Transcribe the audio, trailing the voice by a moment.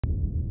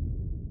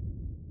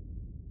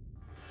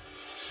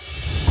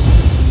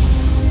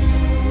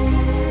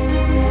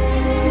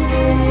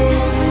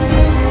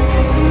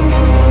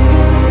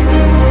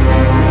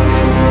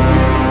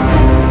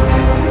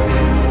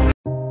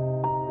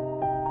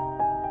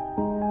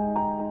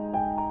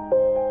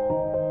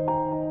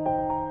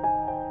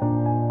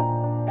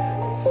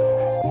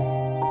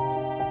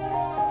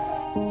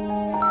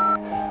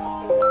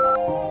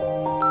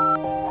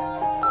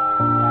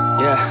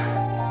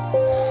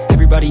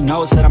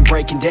knows that I'm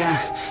breaking down.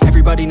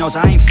 Everybody knows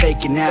I ain't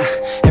faking now.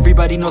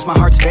 Everybody knows my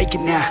heart's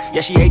vacant now.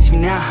 Yeah, she hates me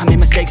now, I made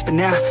mistakes, but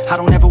now I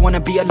don't ever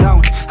wanna be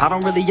alone. I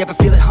don't really ever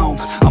feel at home.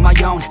 On my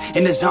own,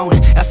 in the zone,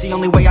 that's the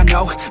only way I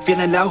know.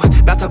 Feeling low,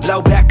 about to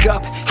blow back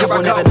up. I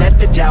won't ever let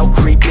the doubt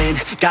creep in.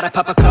 Gotta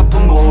pop a couple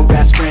more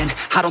aspirin.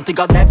 I don't think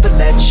I'll ever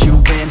let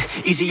you in.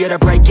 Easier to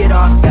break it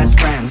off as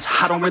friends.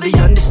 I don't really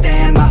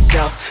understand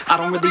myself. I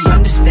don't really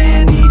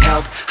understand, need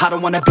help. I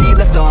don't wanna be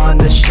left on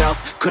the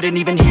shelf. Couldn't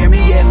even hear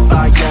me if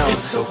I yelled.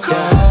 It's so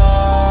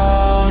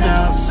cold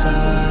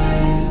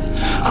outside,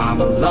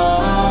 I'm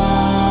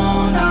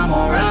alone, I'm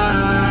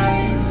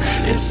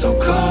alright. It's so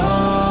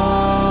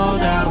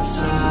cold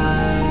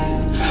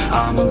outside,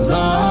 I'm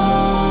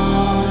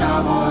alone,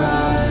 I'm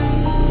alright.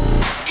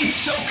 It's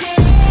so cold.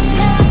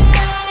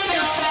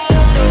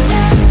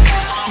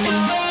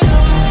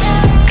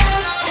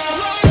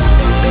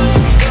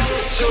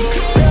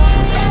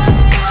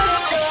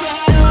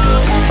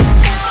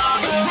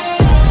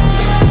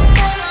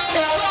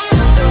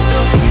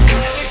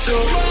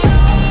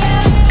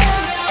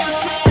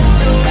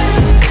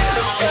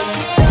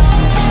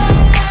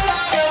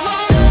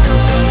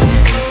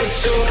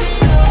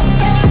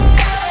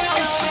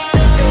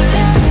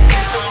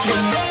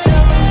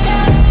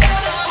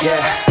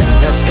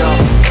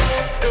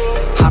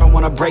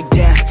 Break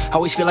down,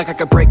 always feel like I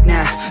could break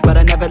now, but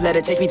I never let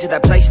it take me to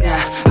that place now.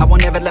 I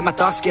won't ever let my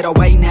thoughts get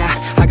away now.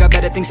 I got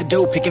better things to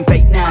do, picking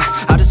fate now.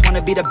 I just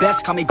wanna be the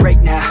best, call me great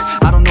now.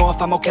 I don't know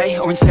if I'm okay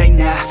or insane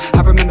now.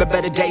 I remember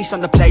better days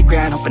on the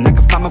playground, hoping I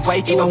can find my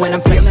way. Even when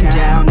I'm feeling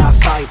down, I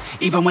fight.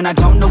 Even when I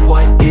don't know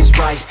what is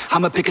right,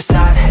 I'ma pick a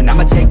side and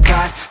I'ma take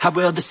pride. I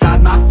will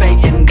decide my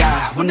fate and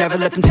I will never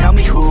let them tell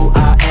me who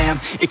I am.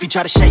 If you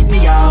try to shape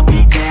me, I'll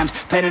be damned.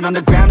 Planet on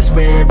the ground is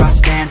where I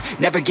stand.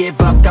 Never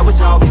give up, that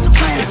was always the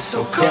plan. It's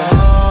so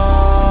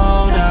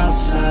cold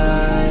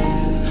outside,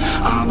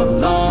 I'm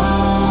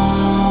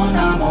alone,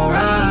 I'm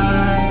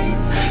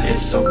alright.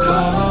 It's so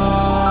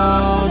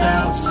cold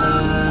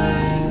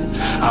outside,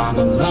 I'm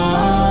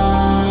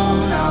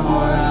alone, I'm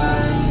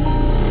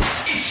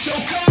alright. It's so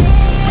cold.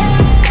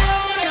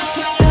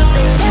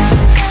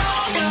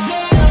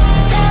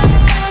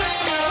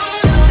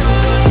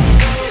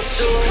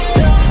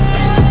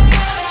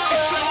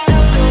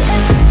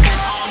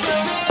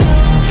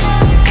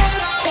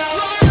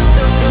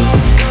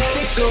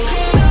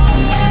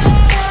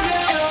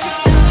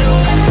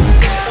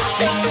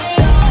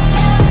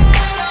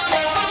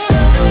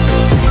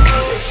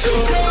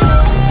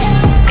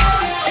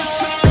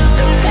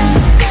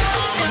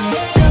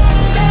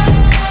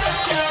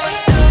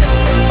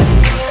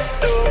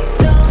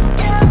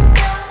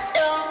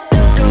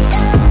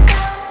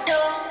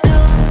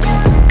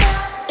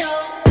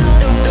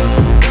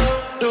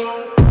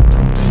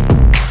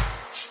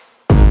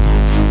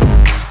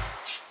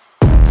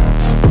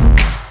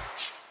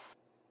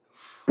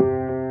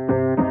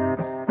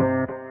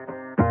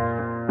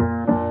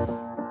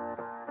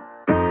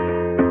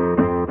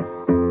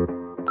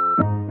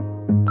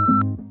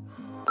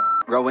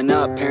 Growing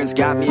up, parents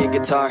got me a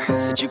guitar.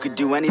 Said you could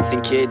do anything,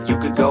 kid, you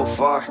could go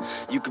far.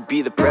 You could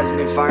be the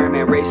president,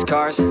 fireman, race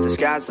cars. The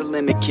sky's the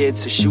limit, kid,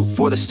 so shoot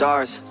for the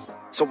stars.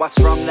 So I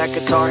strummed that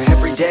guitar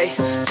every day.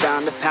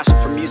 Found the passion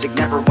for music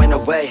never went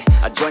away.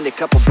 I joined a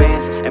couple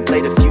bands and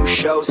played a few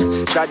shows.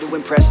 Tried to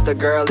impress the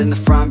girl in the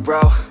front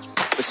row.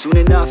 But soon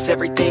enough,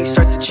 everything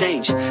starts to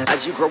change.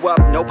 As you grow up,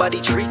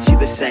 nobody treats you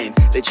the same.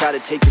 They try to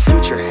take your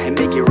future and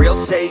make it real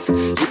safe.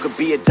 You could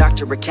be a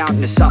doctor,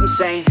 accountant, or something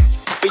sane.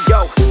 But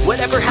yo,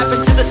 whatever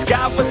happened to the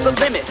sky was the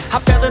limit. I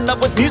fell in love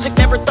with music,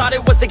 never thought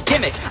it was a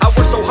gimmick. I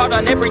worked so hard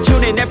on every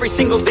tune and every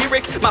single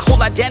lyric. My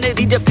whole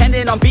identity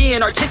depended on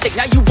being artistic.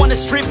 Now you wanna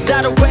strip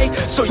that away,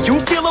 so you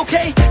feel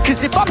okay?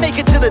 Cause if I make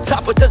it to the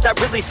top, what does that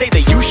really say?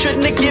 That you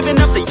shouldn't have given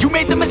up, that you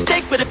made the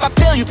mistake? But if I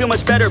fail, you feel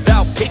much better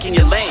about picking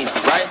your lane,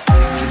 right?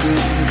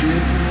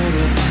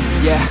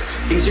 Yeah,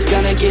 things are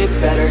gonna get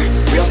better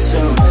real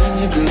soon.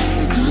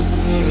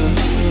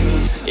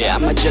 Yeah,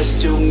 I'ma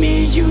just do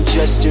me, you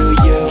just do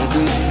you.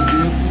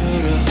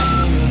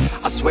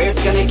 I swear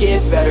it's gonna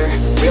get better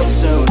real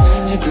soon.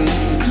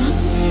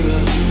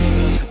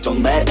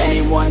 Don't let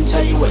anyone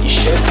tell you what you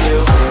should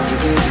do.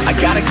 I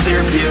got a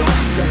clear view,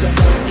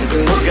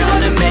 we're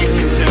gonna make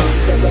it soon.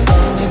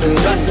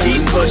 Just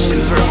keep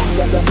pushing through.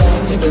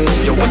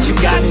 You're what you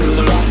got to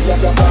lose.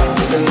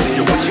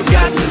 You're what you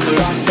got to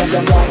lose.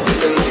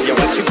 You're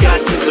what you got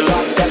to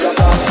lose.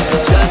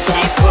 Just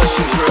keep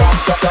pushing through.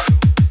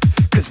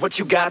 Cause what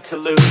you got to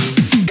lose,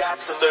 got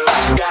to lose,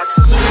 got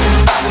to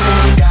lose, got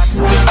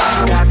to lose,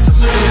 got to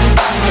lose,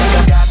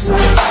 got to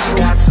lose,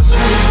 got to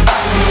lose,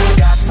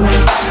 got to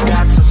lose,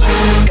 got to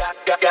lose, got to lose, got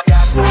to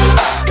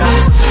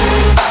lose,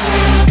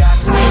 got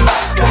to lose, got to lose,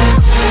 got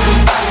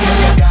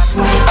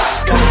to lose,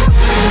 got to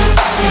lose,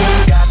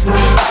 got to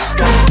lose.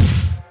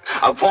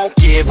 I won't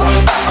give up,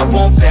 I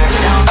won't back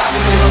down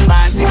until the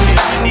line sinks in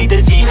underneath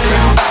the deep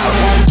ground. I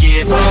won't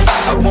give up,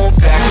 I won't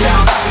back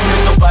down.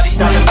 There's nobody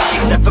stopping me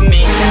except for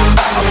me now.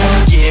 I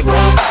won't give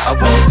up, I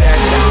won't back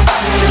down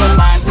until the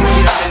line sinks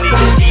in underneath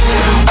the deep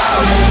ground. I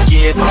won't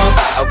give up,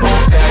 I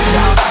won't back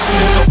down.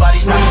 There's nobody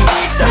stopping me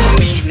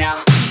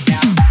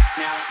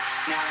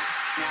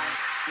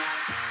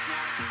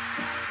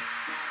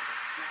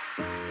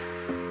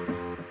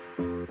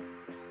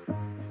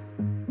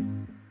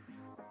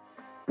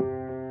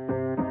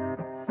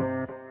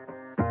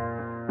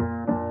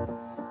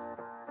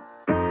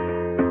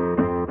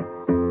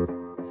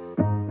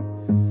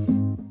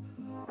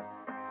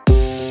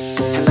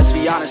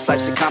honest,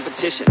 life's a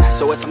competition.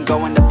 So if I'm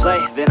going to play,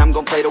 then I'm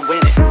gonna play to win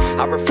it.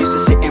 I refuse to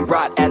sit and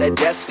rot at a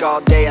desk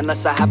all day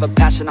unless I have a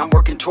passion I'm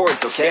working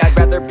towards, okay? I'd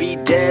rather be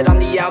dead on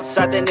the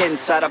outside than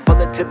inside. A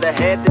bullet to the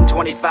head than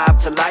 25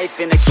 to life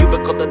in a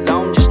cubicle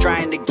alone, just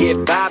trying to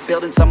get by,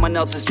 building someone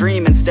else's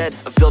dream instead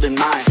of building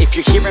mine. If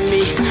you're hearing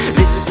me,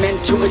 this is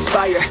meant to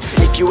inspire.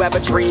 If you have a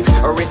dream,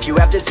 or if you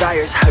have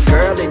desires, a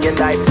girl in your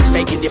life that's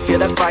making you feel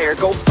that fire,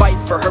 go fight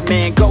for her,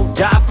 man, go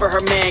die for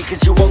her, man.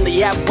 Cause you only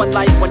have one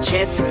life, one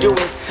chance to do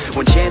it,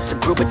 one chance to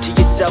prove it to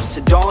yourself,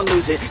 so don't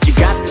lose it. You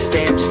got this,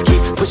 fam, just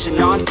keep pushing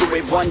on through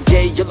it. One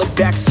day you'll look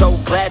back so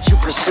glad you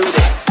pursued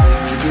it.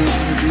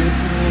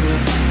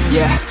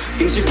 Yeah,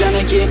 things are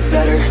gonna get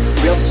better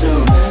real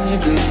soon.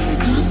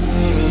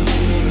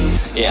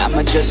 Yeah,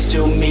 I'ma just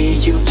do me,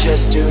 you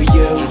just do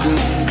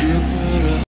you.